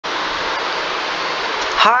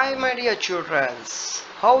Hi my dear children,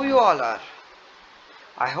 how you all are?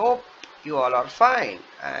 I hope you all are fine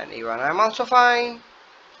and even I'm also fine.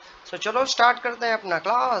 So चलो start करते हैं अपना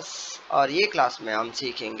class और ये class में हम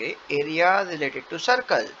सीखेंगे एरिया रिलेटेड टू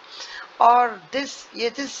सर्कल और दिस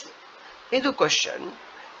ಇದು ಕ್ವೆಶ್ಚನ್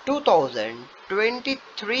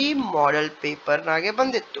 2023 ಮಾಡೆಲ್ ಪೇಪರ್ ನಾಗೆ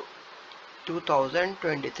ಬಂದಿತ್ತು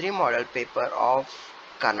 2023 model paper of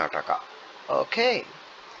Karnataka okay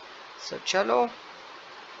so ಚಲೋ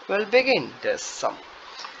we'll begin this sum.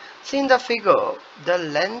 See in the figure the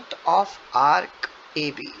length of arc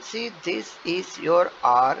AB. See, this is your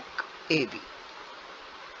arc AB.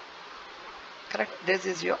 Correct? This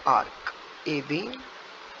is your arc AB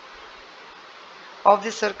of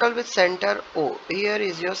the circle with center O. Here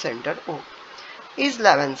is your center O. Is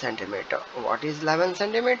 11 centimeter. What is 11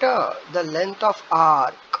 centimeter? The length of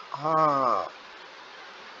arc.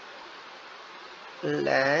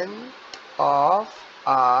 Length of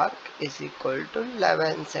arc is equal to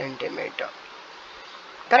 11 centimeter.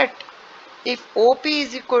 Correct? If OP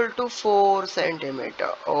is equal to 4 centimeter,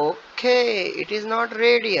 okay, it is not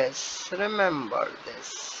radius, remember this.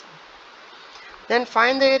 Then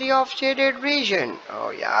find the area of shaded region. Oh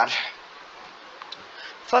yeah.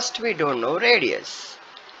 First we don't know radius.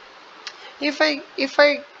 If I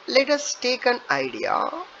let us take an idea,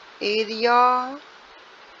 area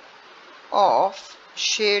of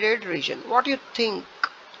shaded region. What do you think?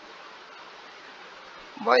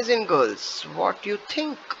 Boys and girls, what do you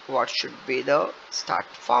think? What should be the start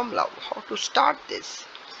formula? How to start this?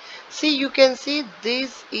 See, you can see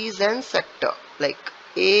this is an sector, like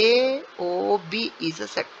AOB is a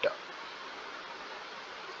sector.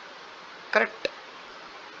 Correct?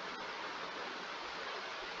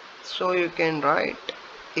 So you can write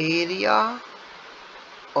area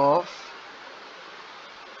of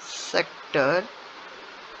sector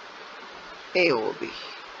AOB.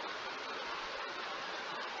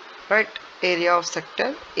 Right? Area of sector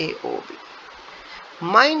AOB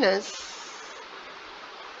minus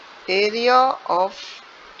area of,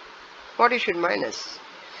 what you should minus?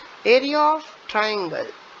 Area of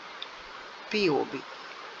triangle POB.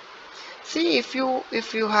 See, if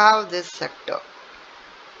you have this sector,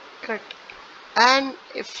 correct, and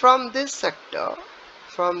if from this sector,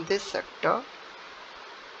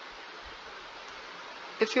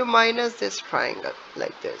 if you minus this triangle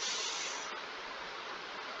like this,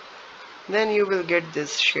 then you will get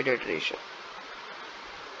this shaded region.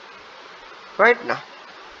 Right now,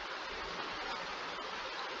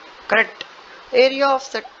 correct? Area of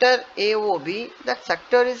sector AOB, that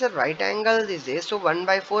sector is a right angle this is, so 1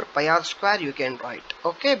 by 4 pi r square you can write,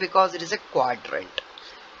 okay, because it is a quadrant.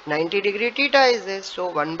 90 degree theta is this, so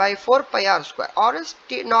 1 by 4 pi r square, or is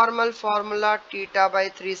normal formula theta by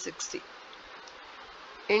 360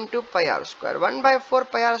 into pi r square. 1 by 4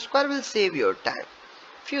 pi r square will save your time,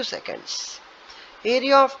 few seconds.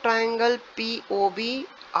 Area of triangle POB,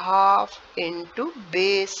 half into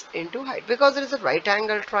base into height, because it is a right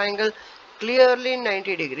angle triangle, clearly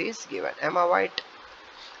 90 degrees given. Am I right,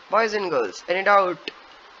 boys and girls? Any doubt?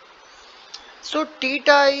 So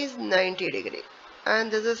theta is 90 degree and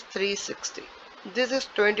this is 360. This is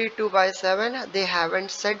 22 by 7. They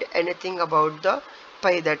haven't said anything about the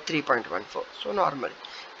pi, that 3.14, so normal.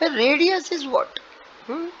 The radius is what?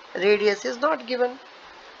 Radius is not given.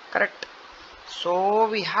 Correct? So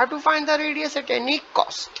we have to find the radius at any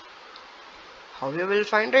cost. How we will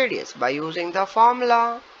find radius? By using the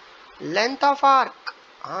formula length of arc.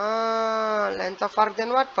 Length of arc,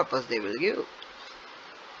 then what purpose they will give?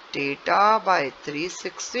 Theta by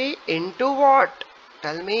 360 into what?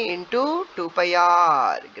 Tell me. Into 2 pi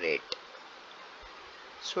r. Great.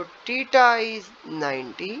 So theta is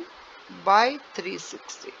 90 by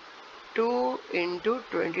 360. 2 into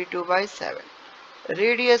 22 by 7.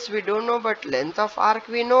 Radius we don't know, but length of arc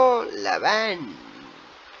we know. 11.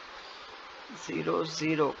 0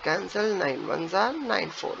 0 cancel. 9 ones are 9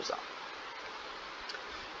 fours are.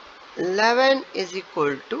 11 is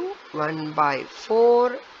equal to 1 by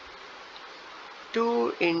 4,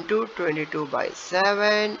 2 into 22 by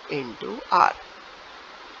 7 into r.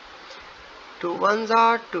 2 ones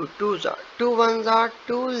are 2 twos are 2 ones are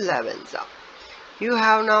 2 11s are. You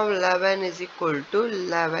have now 11 is equal to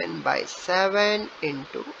 11 by 7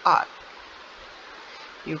 into r.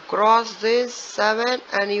 You cross this 7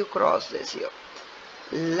 and you cross this here.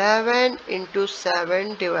 11 into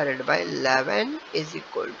 7 divided by 11 is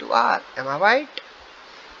equal to r. Am I right?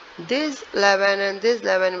 This 11 and this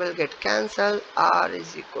 11 will get cancelled. R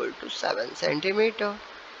is equal to 7 centimeter.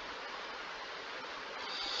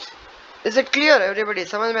 Is it clear everybody?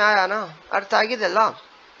 समझ में आया ना? अर्थ आगे दिला?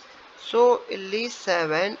 So ಇಲ್ಲಿ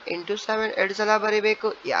 7 into 7 2 ಸಲ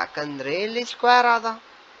ಬರಿಬೇಕು, ಯಾಕಂದ್ರೆ ಇಲ್ಲಿ ಸ್ಕ್ವೇರ್ ಆದ.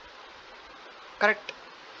 Correct.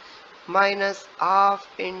 Minus half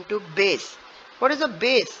into base. What is the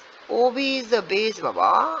base? OB is the base,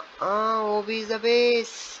 Baba. OB is the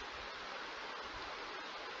base.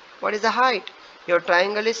 What is the height? Your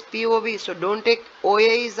triangle is POB, so don't take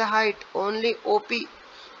OA is the height, only OP,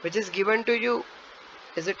 which is given to you.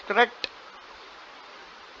 Is it correct?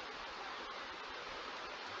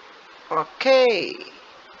 Okay.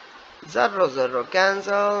 0 0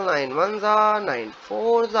 cancel, 9 1s are 9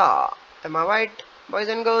 4s are. Am I right, boys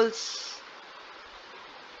and girls?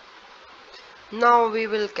 Now we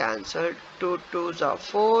will cancel 2 2s are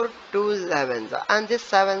 4, 2 11s are, and this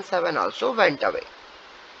 7 7 also went away.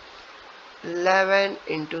 11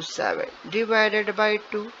 into 7 divided by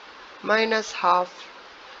 2 minus half.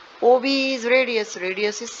 OB is radius,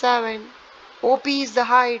 radius is 7. OP is the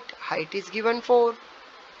height, height is given 4.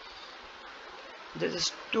 This is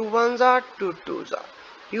 2 1s are, 2 2s are.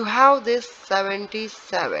 You have this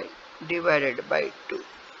 77 divided by 2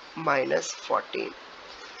 minus 14.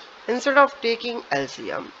 Instead of taking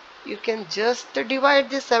LCM, you can just divide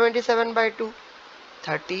this 77 by 2.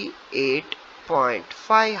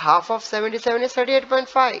 38.5. Half of 77 is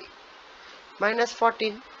 38.5 minus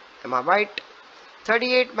 14. Am I right?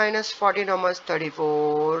 38 minus 14, how much?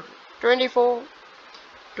 34. 24.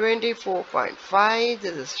 24.5.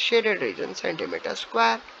 This is shaded region, centimeter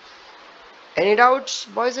square. Any doubts,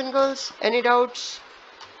 boys and girls? Any doubts?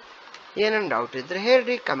 ಏನೇನು doubt ಇದ್ರೆ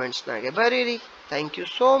ಹೇಳ್ರಿ, ಕಮೆಂಟ್ಸ್ನಾಗೆ ಬರೀರಿ. Thank you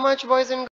so much boys and